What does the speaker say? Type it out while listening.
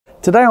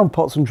Today on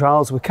Pots and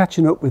Trowels, we're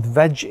catching up with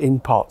veg in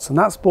pots, and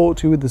that's brought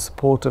to you with the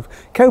support of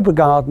Cobra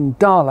Garden,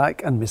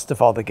 Dalek and Mr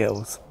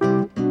Fothergills.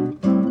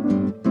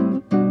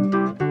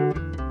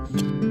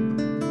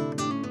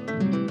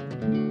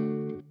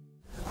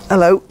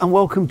 Hello and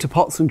welcome to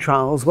Pots and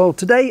Trowels. Well,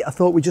 today I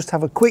thought we'd just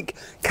have a quick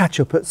catch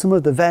up at some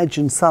of the veg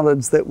and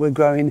salads that we're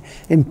growing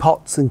in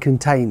pots and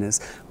containers.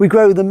 We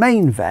grow the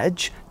main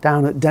veg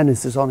down at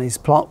Dennis's on his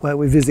plot where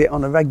we visit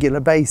on a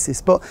regular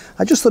basis, but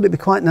I just thought it'd be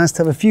quite nice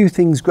to have a few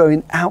things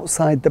growing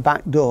outside the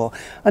back door.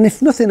 And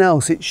if nothing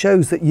else, it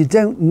shows that you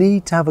don't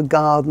need to have a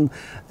garden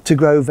to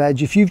grow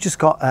veg. If you've just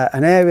got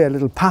an area, a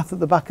little path at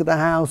the back of the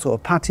house or a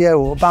patio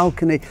or a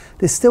balcony,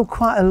 there's still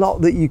quite a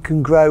lot that you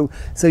can grow,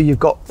 so you've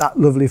got that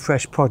lovely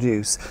fresh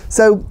produce.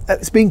 So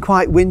it's been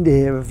quite windy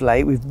here of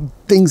late.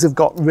 Things have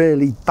got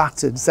really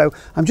battered, so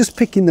I'm just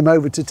picking them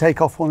over to take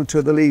off one or two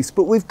of the leaves.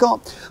 But we've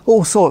got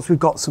all sorts. We've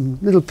got some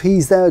little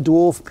peas there, a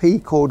dwarf pea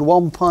called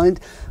 1 pint.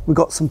 We've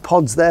got some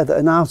pods there that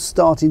are now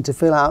starting to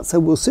fill out, so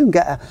we'll soon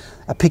get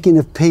a picking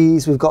of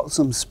peas. We've got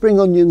some spring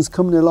onions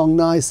coming along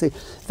nicely,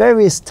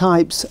 various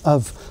types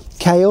of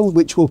kale,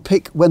 which we'll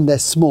pick when they're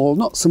small,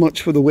 not so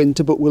much for the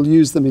winter, but we'll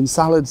use them in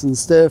salads and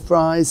stir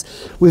fries.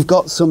 We've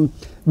got some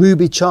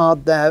ruby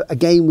chard there.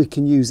 Again, we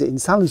can use it in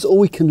salads, or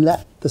we can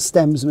let the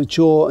stems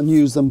mature and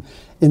use them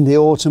in the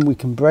autumn. We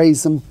can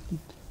braise them.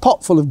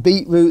 Pot full of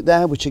beetroot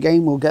there, which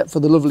again we'll get for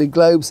the lovely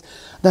globes.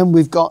 Then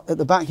we've got at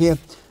the back here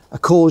a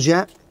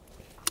courgette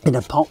in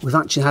a pot. We've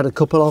actually had a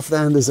couple off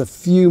there, and there's a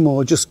few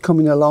more just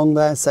coming along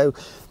there, so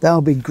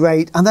they'll be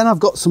great. And then I've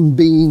got some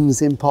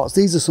beans in pots.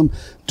 These are some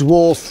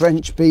dwarf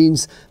French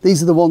beans.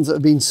 These are the ones that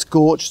have been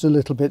scorched a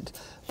little bit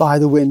by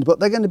the wind, but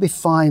they're going to be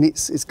fine.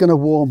 It's going to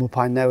warm up,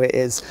 I know it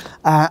is.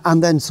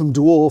 And then some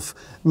dwarf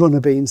runner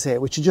beans here,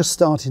 which are just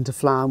starting to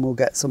flower, and we'll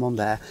get some on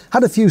there.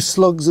 Had a few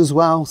slugs as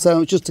well,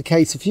 so it's just a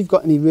case, if you've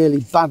got any really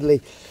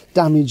badly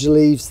damaged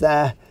leaves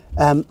there,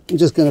 you're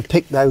just going to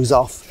pick those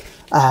off.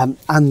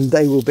 And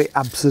they will be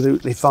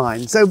absolutely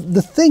fine. So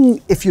the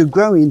thing, if you're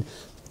growing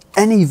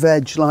any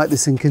veg like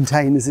this in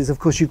containers, is of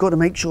course you've got to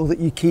make sure that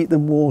you keep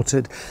them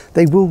watered.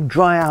 They will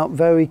dry out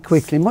very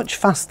quickly, much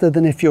faster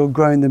than if you're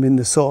growing them in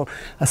the soil,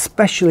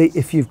 especially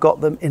if you've got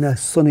them in a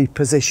sunny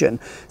position.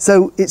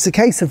 So it's a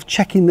case of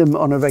checking them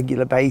on a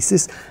regular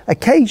basis.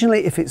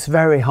 Occasionally, if it's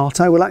very hot,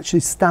 I will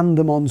actually stand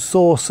them on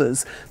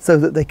saucers so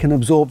that they can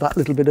absorb that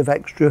little bit of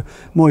extra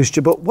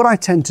moisture. But what I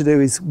tend to do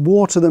is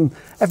water them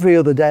every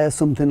other day or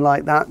something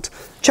like that.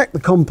 Check the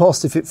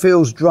compost if it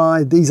feels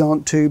dry. These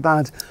aren't too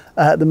bad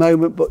at the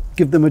moment, but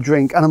give them a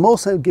drink. And I'm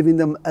also giving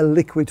them a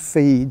liquid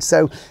feed.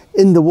 So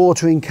in the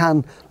watering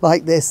can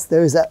like this,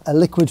 there is a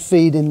liquid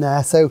feed in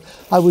there. So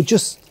I would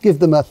just give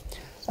them a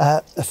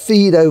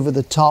feed over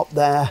the top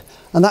there,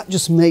 and that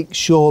just makes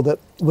sure that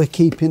we're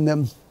keeping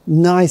them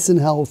nice and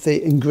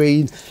healthy and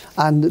green,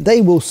 and they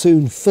will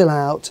soon fill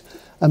out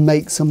and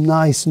make some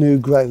nice new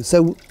growth.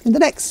 So in the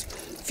next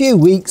few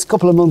weeks,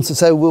 couple of months or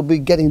so, we'll be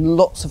getting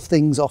lots of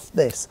things off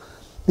this.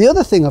 The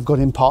other thing I've got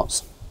in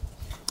pots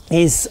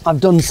is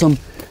I've done some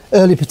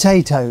early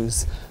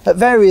potatoes at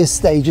various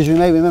stages. You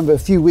may remember a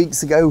few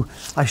weeks ago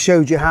I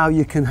showed you how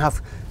you can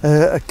have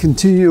a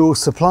continual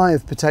supply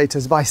of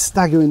potatoes by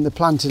staggering the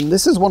planting.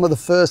 This is one of the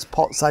first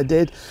pots I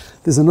did.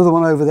 There's another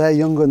one over there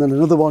younger, and then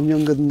another one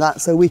younger than that,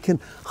 so we can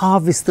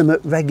harvest them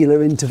at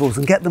regular intervals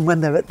and get them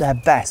when they're at their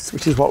best,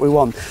 which is what we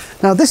want.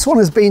 Now this one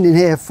has been in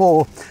here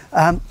for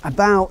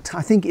about,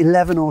 I think,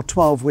 11 or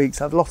 12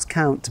 weeks. I've lost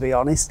count, to be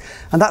honest,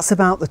 and that's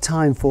about the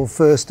time for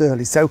first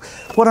early. So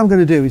what I'm going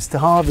to do is to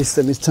harvest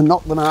them, is to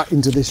knock them out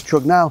into this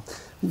truck. Now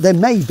there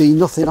may be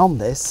nothing on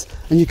this,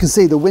 and you can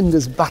see the wind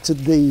has battered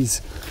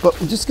these,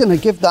 but I'm just going to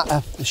give that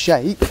a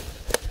shake,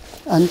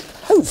 and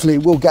hopefully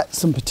we'll get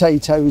some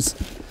potatoes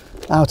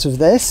out of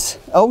this.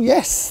 Oh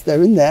yes,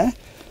 they're in there.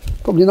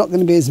 Probably not going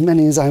to be as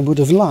many as I would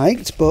have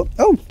liked, but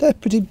oh, they're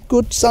pretty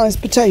good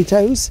sized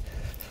potatoes.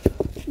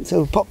 So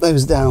we'll pop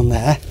those down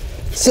there.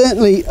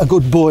 Certainly a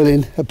good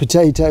boiling of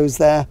potatoes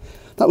there.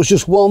 That was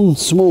just one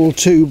small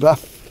tuber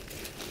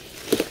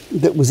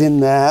that was in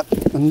there,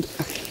 and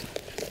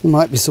there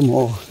might be some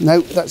more.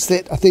 No, that's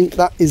it. I think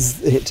that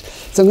is it.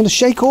 So I'm going to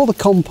shake all the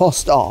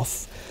compost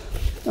off,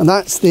 and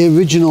that's the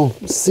original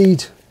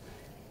seed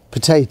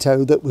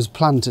potato that was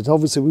planted.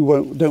 Obviously we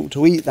don't want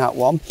to eat that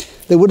one.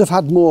 They would have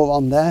had more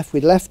on there. If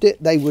we'd left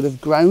it, they would have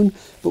grown,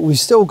 but we've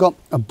still got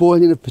a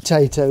boiling of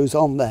potatoes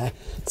on there.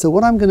 So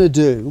what I'm going to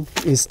do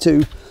is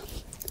to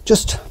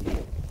just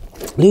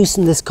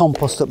loosen this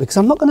compost up, because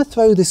I'm not going to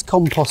throw this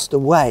compost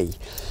away.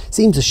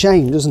 Seems a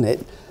shame, doesn't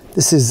it?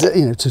 This is,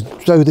 you know, to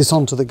throw this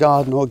onto the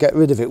garden or get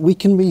rid of it. We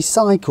can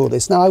recycle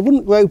this. Now I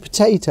wouldn't grow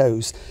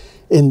potatoes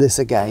in this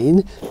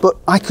again, but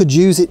I could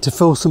use it to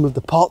fill some of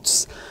the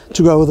pots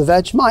to grow other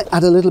veg. Might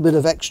add a little bit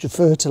of extra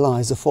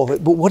fertilizer for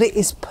it, but what it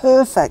is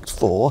perfect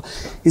for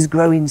is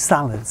growing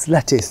salads,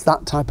 lettuce,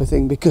 that type of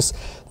thing, because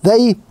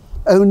they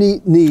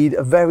only need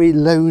a very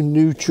low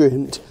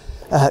nutrient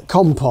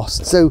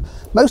compost. So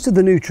most of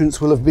the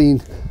nutrients will have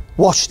been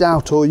washed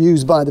out or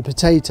used by the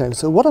potato.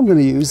 So what I'm going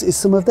to use is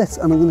some of this,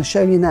 and I'm going to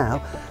show you now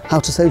how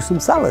to sow some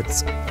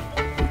salads.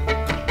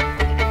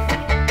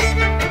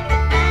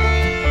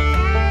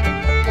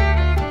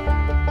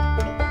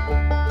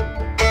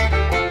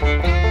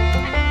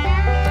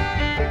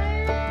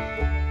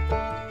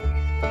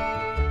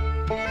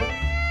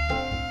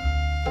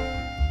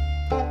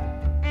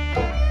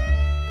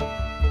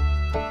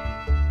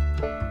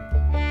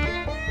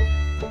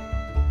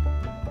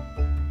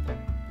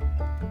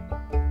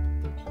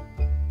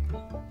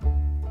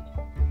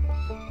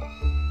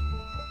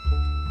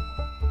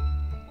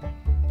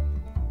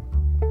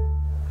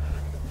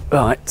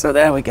 Right, so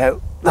there we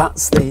go.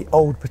 That's the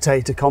old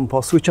potato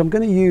compost, which I'm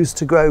going to use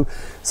to grow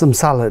some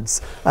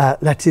salads,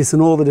 lettuce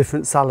and all the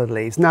different salad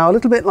leaves. Now, a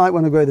little bit like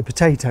when I grow the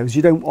potatoes,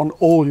 you don't want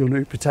all your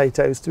new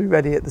potatoes to be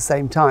ready at the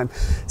same time.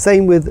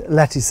 Same with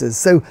lettuces.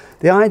 So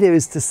the idea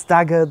is to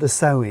stagger the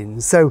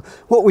sowings. So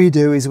what we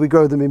do is we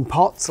grow them in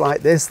pots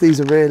like this.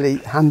 These are really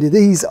handy.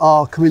 These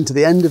are coming to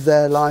the end of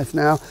their life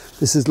now.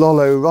 This is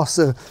Lollo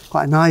Rossa,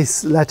 quite a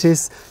nice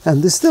lettuce.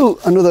 And there's still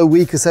another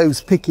week or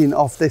so's picking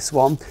off this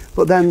one,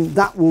 but then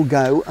that will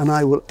go and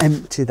I will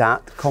empty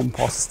that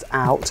compost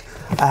out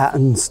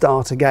and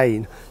start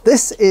again.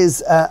 This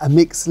is a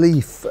mixed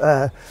leaf,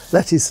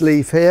 lettuce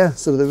leaf here,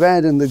 so the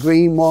red and the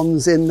green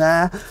ones in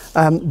there.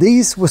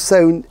 These were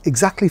sown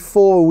exactly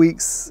 4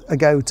 weeks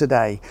ago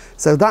today.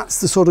 So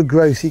that's the sort of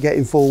growth you get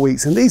in 4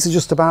 weeks. And these are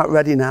just about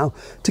ready now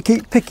to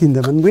keep picking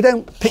them. And we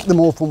don't pick them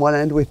all from one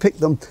end, we pick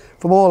them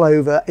from all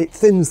over. It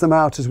thins them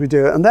out as we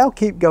do it, and they'll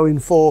keep going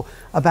for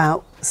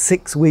about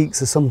 6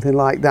 weeks or something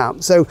like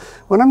that. So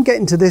when I'm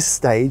getting to this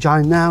stage,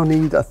 I now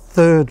need a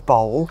third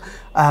bowl,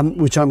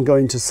 which I'm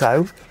going to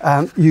sow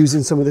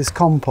using some of this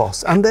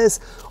compost. And there's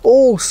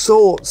all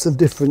sorts of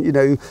different, you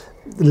know,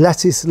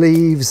 lettuce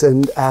leaves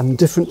and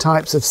different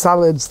types of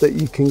salads that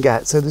you can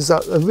get. So there's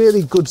a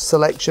really good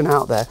selection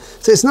out there.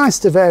 So it's nice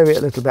to vary it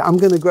a little bit. I'm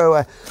going to grow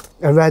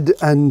a red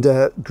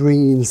and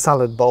green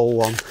salad bowl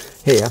one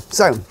here.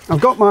 So I've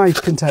got my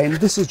container.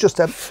 This is just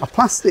a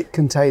plastic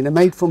container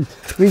made from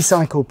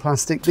recycled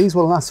plastic. These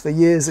will last for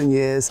years and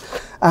years.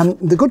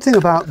 The good thing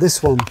about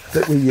this one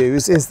that we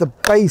use is the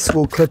base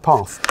will clip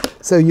off.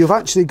 So you've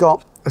actually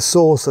got a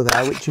saucer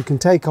there which you can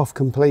take off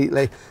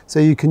completely, so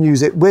you can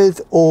use it with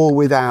or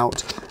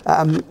without.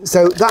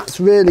 So that's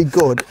really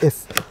good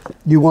if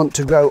you want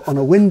to grow on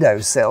a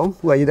windowsill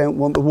where you don't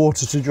want the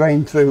water to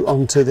drain through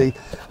onto the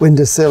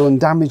windowsill and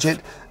damage it.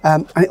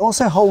 And it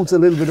also holds a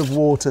little bit of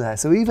water there,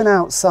 so even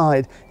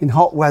outside in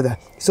hot weather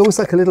it's almost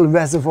like a little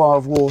reservoir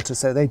of water,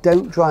 so they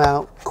don't dry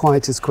out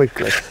quite as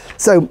quickly.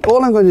 So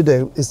all I'm going to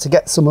do is to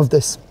get some of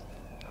this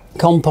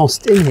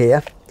compost in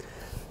here,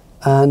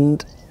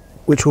 and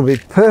which will be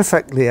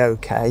perfectly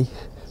okay.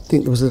 I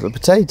think there was a little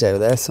potato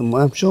there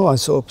somewhere. I'm sure I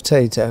saw a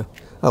potato.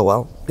 Oh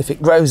well, if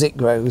it grows, it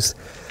grows.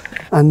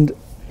 And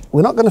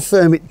we're not going to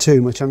firm it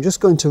too much. I'm just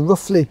going to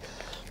roughly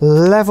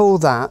level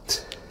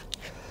that,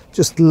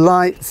 just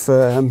light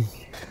firm,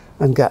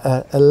 and get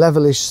a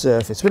levelish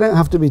surface. We don't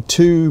have to be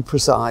too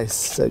precise,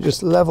 so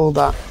just level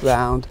that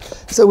round.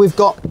 So we've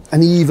got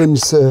an even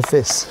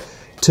surface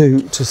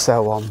to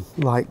sow on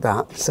like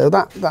that. So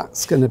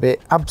that's going to be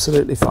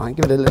absolutely fine.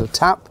 Give it a little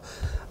tap,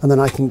 and then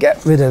I can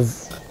get rid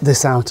of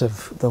this out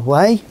of the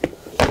way.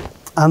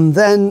 And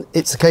then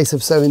it's a case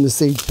of sowing the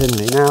seed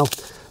thinly. Now,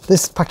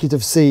 this packet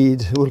of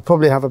seed will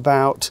probably have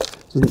about,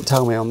 doesn't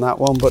tell me on that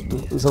one, but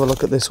let's have a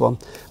look at this one,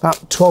 about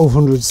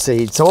 1,200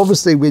 seeds. So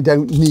obviously we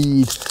don't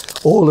need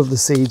all of the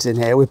seeds in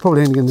here. We're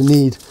probably only going to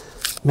need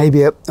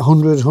maybe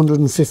 100,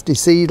 150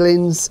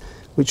 seedlings,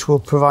 which will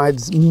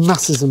provide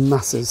masses and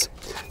masses.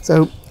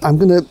 So I'm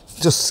going to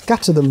just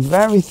scatter them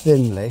very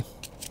thinly.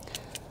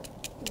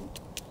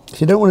 If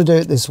you don't want to do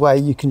it this way,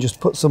 you can just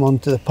put some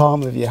onto the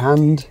palm of your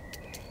hand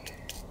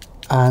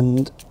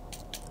and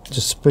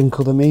just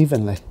sprinkle them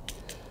evenly.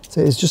 So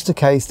it's just a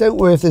case, don't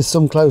worry if there's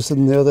some closer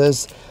than the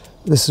others.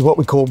 This is what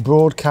we call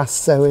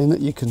broadcast sowing.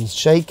 You can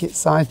shake it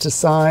side to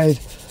side,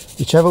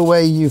 whichever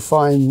way you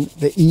find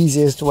the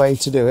easiest way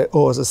to do it.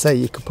 Or as I say,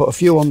 you could put a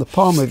few on the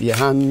palm of your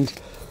hand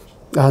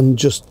and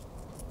just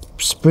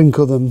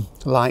sprinkle them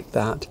like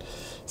that.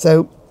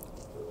 So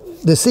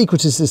the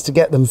secret is to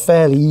get them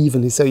fairly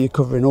evenly, so you're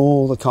covering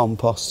all the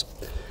compost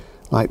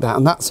like that,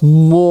 and that's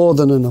more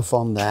than enough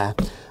on there.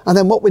 And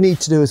then what we need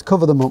to do is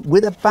cover them up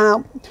with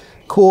about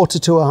 1/4 to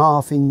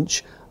 1/2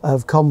 inch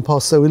of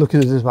compost. So we're looking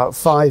at about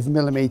 5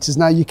 millimeters.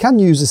 Now you can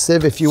use a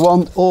sieve if you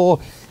want, or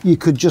you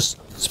could just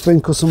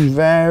sprinkle some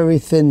very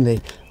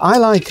thinly. I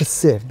like a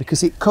sieve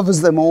because it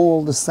covers them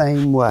all the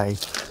same way.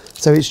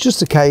 So it's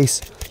just a case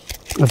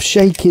of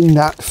shaking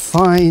that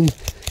fine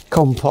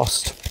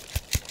compost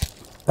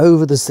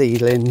over the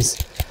seedlings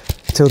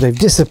till they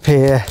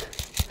disappear,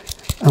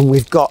 and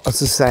we've got,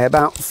 as I say,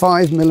 about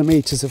 5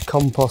 millimeters of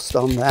compost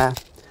on there,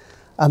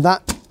 and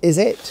that is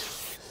it.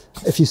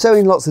 If you're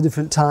sowing lots of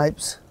different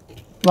types,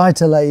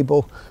 write a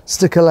label,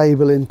 stick a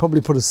label in,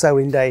 probably put a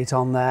sowing date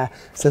on there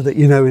so that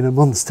you know in a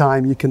month's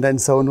time you can then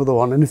sow another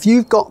one. And if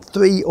you've got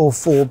 3 or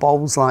 4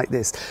 bowls like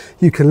this,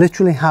 you can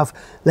literally have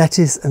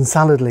lettuce and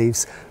salad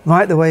leaves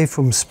right the way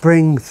from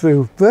spring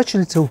through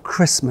virtually till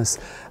Christmas.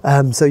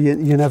 So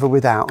you're never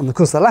without. And of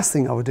course the last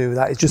thing I would do with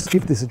that is just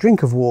give this a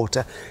drink of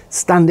water,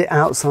 stand it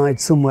outside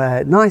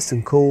somewhere nice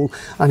and cool,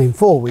 and in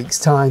 4 weeks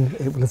time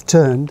it will have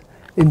turned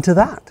into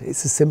that.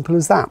 It's as simple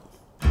as that.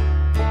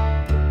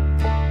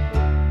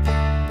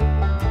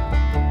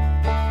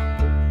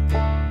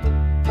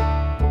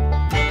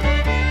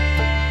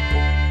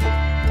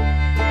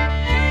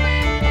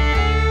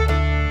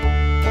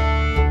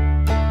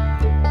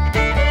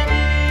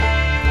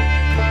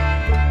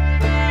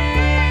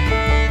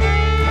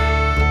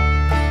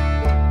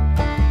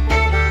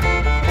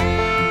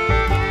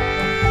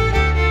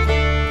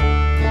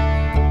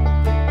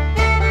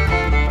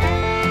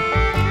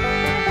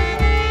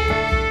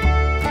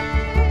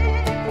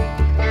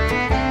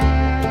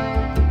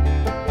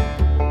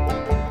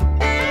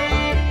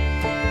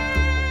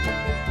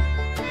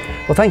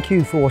 Well, thank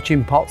you for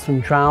watching Pots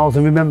and Trowels,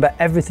 and remember,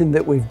 everything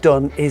that we've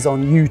done is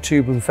on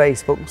YouTube and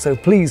Facebook, so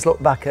please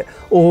look back at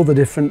all the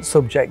different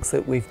subjects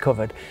that we've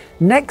covered.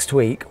 Next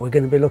week we're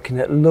going to be looking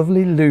at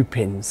lovely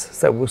lupins,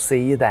 so we'll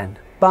see you then.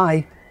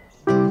 Bye.